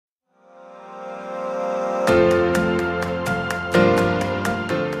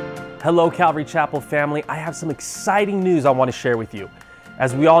Hello, Calvary Chapel family. I have some exciting news I want to share with you.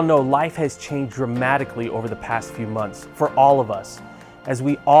 As we all know, life has changed dramatically over the past few months for all of us, as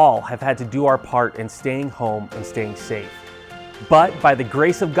we all have had to do our part in staying home and staying safe. But by the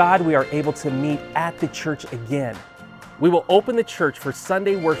grace of God, we are able to meet at the church again. We will open the church for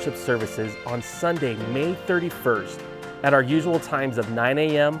Sunday worship services on Sunday, May 31st at our usual times of 9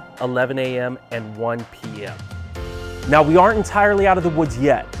 a.m., 11 a.m., and 1 p.m. Now, we aren't entirely out of the woods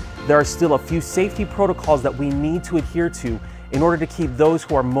yet. There are still a few safety protocols that we need to adhere to in order to keep those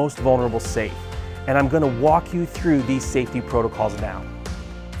who are most vulnerable safe. And I'm going to walk you through these safety protocols now.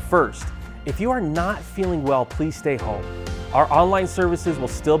 First, if you are not feeling well, please stay home. Our online services will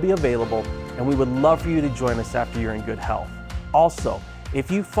still be available, and we would love for you to join us after you're in good health. Also, if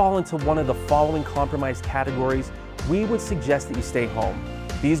you fall into one of the following compromised categories, we would suggest that you stay home.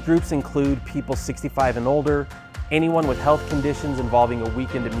 These groups include people 65 and older, anyone with health conditions involving a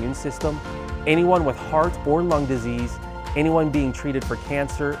weakened immune system, anyone with heart or lung disease, anyone being treated for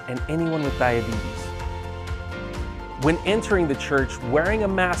cancer, and anyone with diabetes. When entering the church, wearing a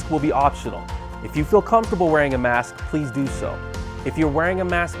mask will be optional. If you feel comfortable wearing a mask, please do so. If you're wearing a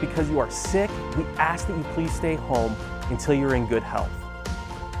mask because you are sick, we ask that you please stay home until you're in good health.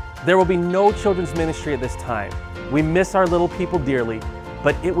 There will be no children's ministry at this time. We miss our little people dearly,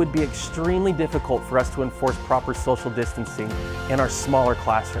 but it would be extremely difficult for us to enforce proper social distancing in our smaller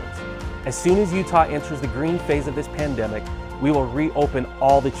classrooms. As soon as Utah enters the green phase of this pandemic, we will reopen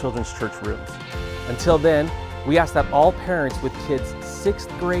all the children's church rooms. Until then, we ask that all parents with kids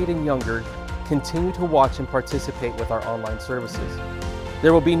 6th grade and younger continue to watch and participate with our online services.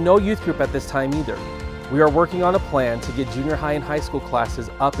 There will be no youth group at this time either. We are working on a plan to get junior high and high school classes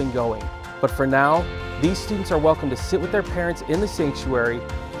up and going, but for now, these students are welcome to sit with their parents in the sanctuary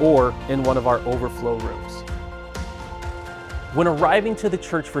or in one of our overflow rooms. When arriving to the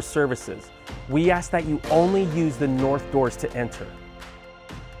church for services, we ask that you only use the north doors to enter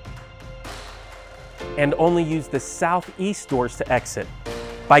and only use the southeast doors to exit.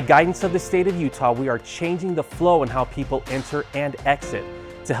 By guidance of the state of Utah, we are changing the flow in how people enter and exit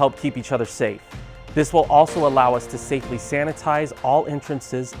to help keep each other safe. This will also allow us to safely sanitize all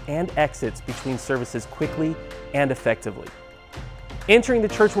entrances and exits between services quickly and effectively. Entering the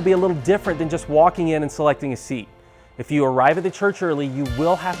church will be a little different than just walking in and selecting a seat. If you arrive at the church early, you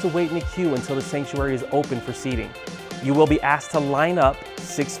will have to wait in a queue until the sanctuary is open for seating. You will be asked to line up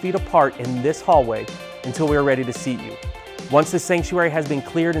 6 feet apart in this hallway until we are ready to seat you. Once the sanctuary has been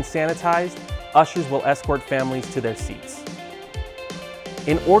cleared and sanitized, ushers will escort families to their seats.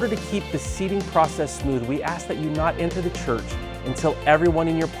 In order to keep the seating process smooth, we ask that you not enter the church until everyone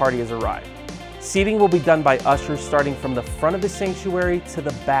in your party has arrived. Seating will be done by ushers starting from the front of the sanctuary to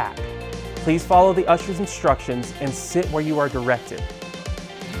the back. Please follow the usher's instructions and sit where you are directed.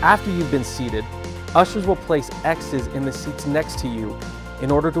 After you've been seated, ushers will place X's in the seats next to you in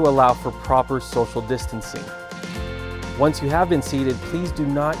order to allow for proper social distancing. Once you have been seated, please do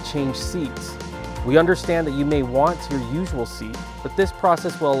not change seats. We understand that you may want your usual seat, but this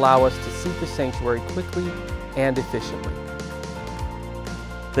process will allow us to seat the sanctuary quickly and efficiently.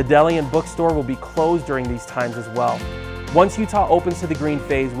 The deli and bookstore will be closed during these times as well. Once Utah opens to the green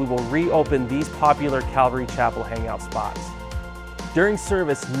phase, we will reopen these popular Calvary Chapel hangout spots. During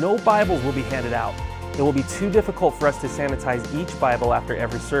service, no Bibles will be handed out. It will be too difficult for us to sanitize each Bible after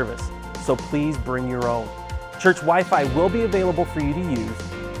every service, so please bring your own. Church Wi-Fi will be available for you to use,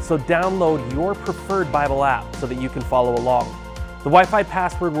 so download your preferred Bible app so that you can follow along. The Wi-Fi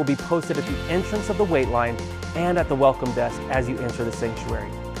password will be posted at the entrance of the wait line and at the welcome desk as you enter the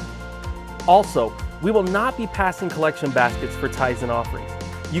sanctuary. Also, we will not be passing collection baskets for tithes and offerings.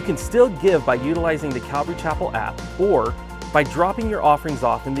 You can still give by utilizing the Calvary Chapel app or by dropping your offerings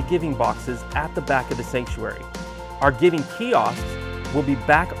off in the giving boxes at the back of the sanctuary. Our giving kiosks will be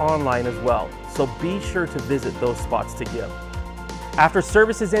back online as well, so be sure to visit those spots to give. After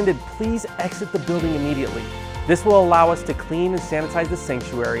service is ended, please exit the building immediately. This will allow us to clean and sanitize the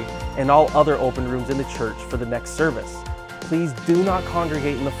sanctuary and all other open rooms in the church for the next service. Please do not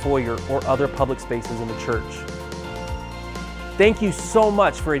congregate in the foyer or other public spaces in the church. Thank you so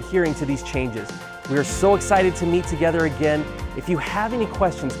much for adhering to these changes. We are so excited to meet together again. If you have any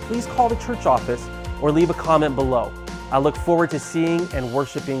questions, please call the church office or leave a comment below. I look forward to seeing and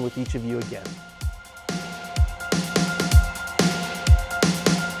worshiping with each of you again.